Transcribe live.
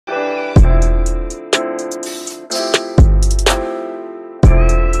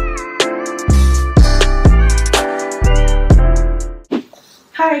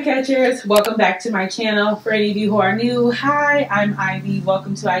Hi catchers, welcome back to my channel. For any of you who are new, hi, I'm Ivy.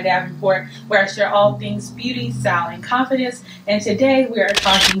 Welcome to Davenport, where I share all things beauty, style, and confidence. And today we are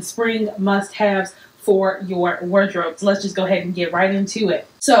talking spring must-haves for your wardrobe. So let's just go ahead and get right into it.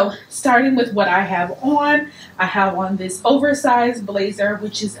 So starting with what I have on this oversized blazer,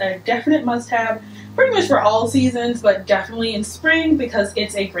 which is a definite must-have pretty much for all seasons, but definitely in spring because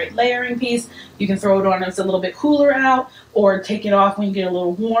it's a great layering piece. You can throw it on if it's a little bit cooler out or take it off when you get a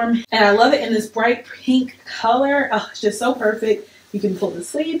little warm. And I love it in this bright pink color. Oh, it's just so perfect. You can pull the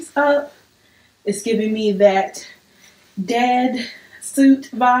sleeves up. It's giving me that dad suit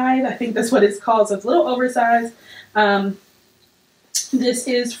vibe. I think that's what it's called. So it's a little oversized. This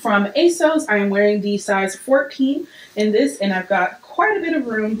is from ASOS. I am wearing the size 14 in this, and I've got quite a bit of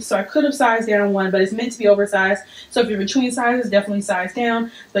room, so I could have sized down one, but it's meant to be oversized. So if you're between sizes, definitely size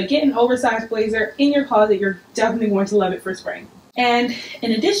down. But get an oversized blazer in your closet. You're definitely going to love it for spring. And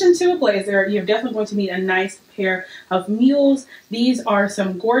in addition to a blazer, you're definitely going to need a nice pair of mules. These are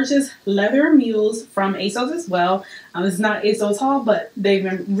some gorgeous leather mules from ASOS as well. It's not ASOS haul, but they've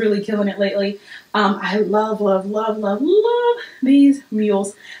been really killing it lately. I love these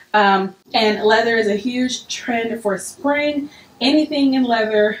mules. And leather is a huge trend for spring. Anything in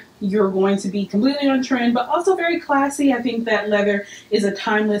leather, you're going to be completely on trend, but also very classy. I think that leather is a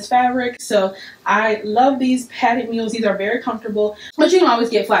timeless fabric. So I love these padded mules. These are very comfortable, but you can always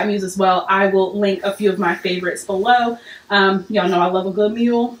get flat mules as well. I will link a few of my favorites below. Y'all know I love a good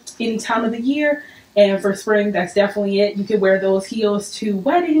mule any time of the year. And for spring, that's definitely it. You can wear those heels to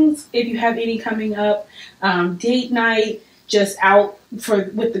weddings if you have any coming up, date night, just out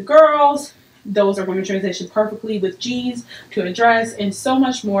with the girls. Those are going to transition perfectly with jeans to a dress and so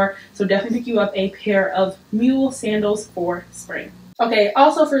much more. So definitely pick you up a pair of mule sandals for spring. Okay,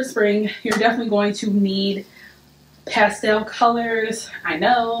 also for spring, you're definitely going to need pastel colors. I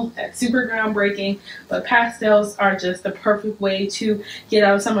know that's super groundbreaking, but pastels are just the perfect way to get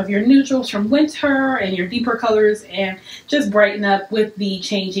out of some of your neutrals from winter and your deeper colors and just brighten up with the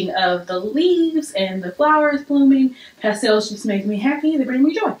changing of the leaves and the flowers blooming. Pastels just make me happy. They bring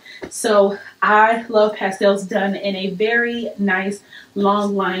me joy. So I love pastels done in a very nice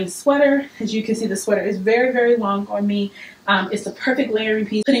long line sweater. As you can see, the sweater is very, very long on me. It's the perfect layering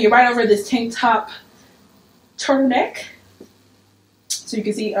piece. Putting it right over this tank top turtleneck, so you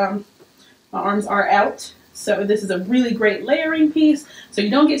can see my arms are out. So this is a really great layering piece, so you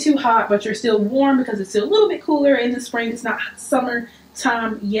don't get too hot but you're still warm because it's still a little bit cooler in the spring. It's not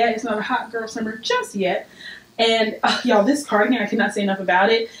summertime yet. It's not a hot girl summer just yet. And y'all, this cardigan, I cannot say enough about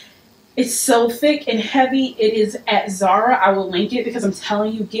it. It's so thick and heavy. It is at Zara. I will link it because I'm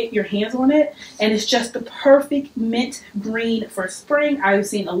telling you, get your hands on it. And it's just the perfect mint green for spring. I've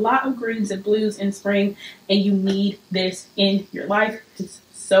seen a lot of greens and blues in spring, and you need this in your life. It's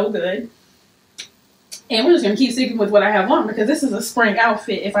so good. And we're just going to keep sticking with what I have on because this is a spring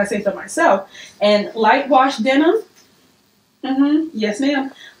outfit, if I say so myself. And light wash denim. Yes,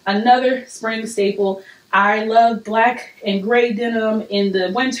 ma'am. Another spring staple. I love black and gray denim in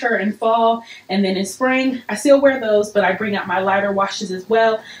the winter and fall, and then in spring I still wear those, but I bring out my lighter washes as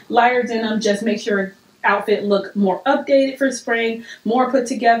well. Lighter denim just makes your outfit look more updated for spring, more put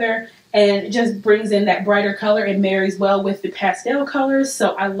together, and it just brings in that brighter color and marries well with the pastel colors.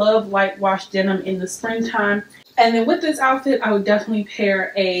 So I love light wash denim in the springtime. And then with this outfit, I would definitely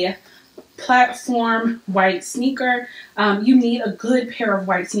pair a platform white sneaker. You need a good pair of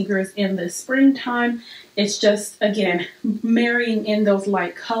white sneakers in the springtime. It's just, again, marrying in those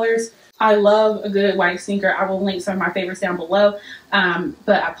light colors. I love a good white sneaker. I will link some of my favorites down below.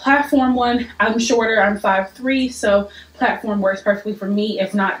 But a platform one, I'm shorter, I'm 5'3", so platform works perfectly for me.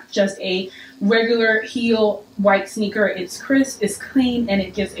 If not just a regular heel white sneaker, it's crisp, it's clean, and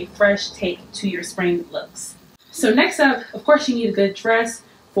it gives a fresh take to your spring looks. So next up, of course, you need a good dress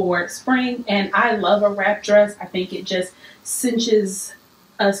for spring, and I love a wrap dress. I think it just cinches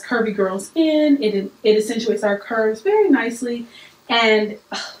us curvy girls in. It accentuates our curves very nicely. And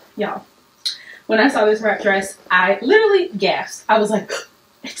y'all, when I saw this wrap dress, I literally gasped. I was like,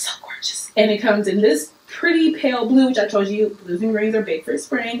 it's so gorgeous. And it comes in this pretty pale blue, which I told you blues and greens are big for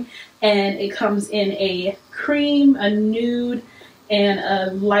spring, and it comes in a cream, a nude, and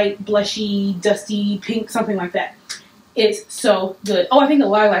a light blushy dusty pink, something like that. It's so good. Oh, I think a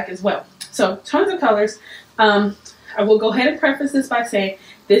lilac as well. So tons of colors. I will go ahead and preface this by saying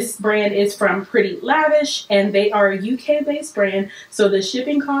this brand is from Pretty Lavish, and they are a UK based brand. So the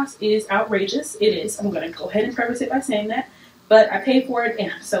shipping cost is outrageous. It is. I'm going to go ahead and preface it by saying that. But I paid for it,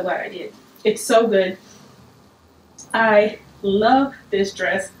 and I'm so glad I did. It's so good. I love this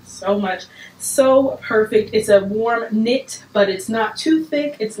dress so much. So perfect. It's a warm knit, but it's not too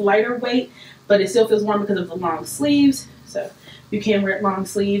thick. It's lighter weight, but it still feels warm because of the long sleeves. So you can wear it long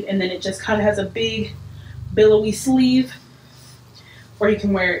sleeve, and then it just kind of has a big billowy sleeve, or you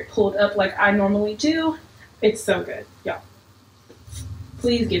can wear it pulled up like I normally do. It's so good, y'all.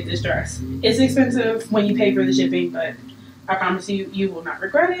 Please get this dress. It's expensive when you pay for the shipping, but I promise you, you will not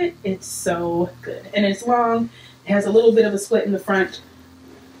regret it. It's so good. And it's long. It has a little bit of a split in the front.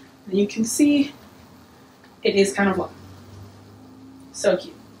 And you can see it is kind of long. So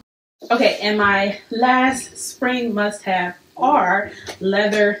cute. Okay, and my last spring must-have are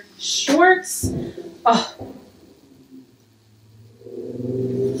leather shorts. Oh,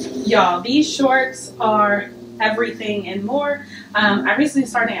 y'all, these shorts are everything and more. I recently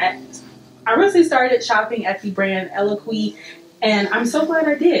started shopping at the brand Eloquii, and I'm so glad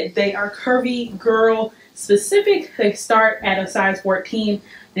I did. They are curvy girl specific. They start at a size 14,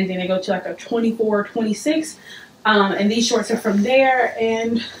 and then they go to like a 24, 26. And these shorts are from there,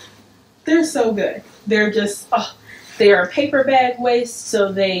 and they're so good. They're just, they are a paper bag waist,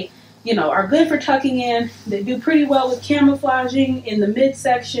 so they, you know, are good for tucking in. They do pretty well with camouflaging in the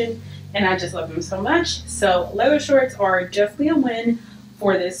midsection, and I just love them so much. So leather shorts are definitely a win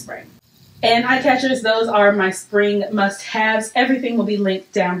for this spring. And eye catchers, those are my spring must-haves. Everything will be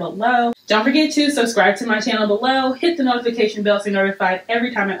linked down below. Don't forget to subscribe to my channel below. Hit the notification bell so you're notified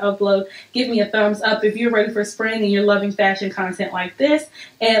every time I upload. Give me a thumbs up if you're ready for spring and you're loving fashion content like this.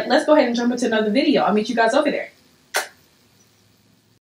 And let's go ahead and jump into another video. I'll meet you guys over there.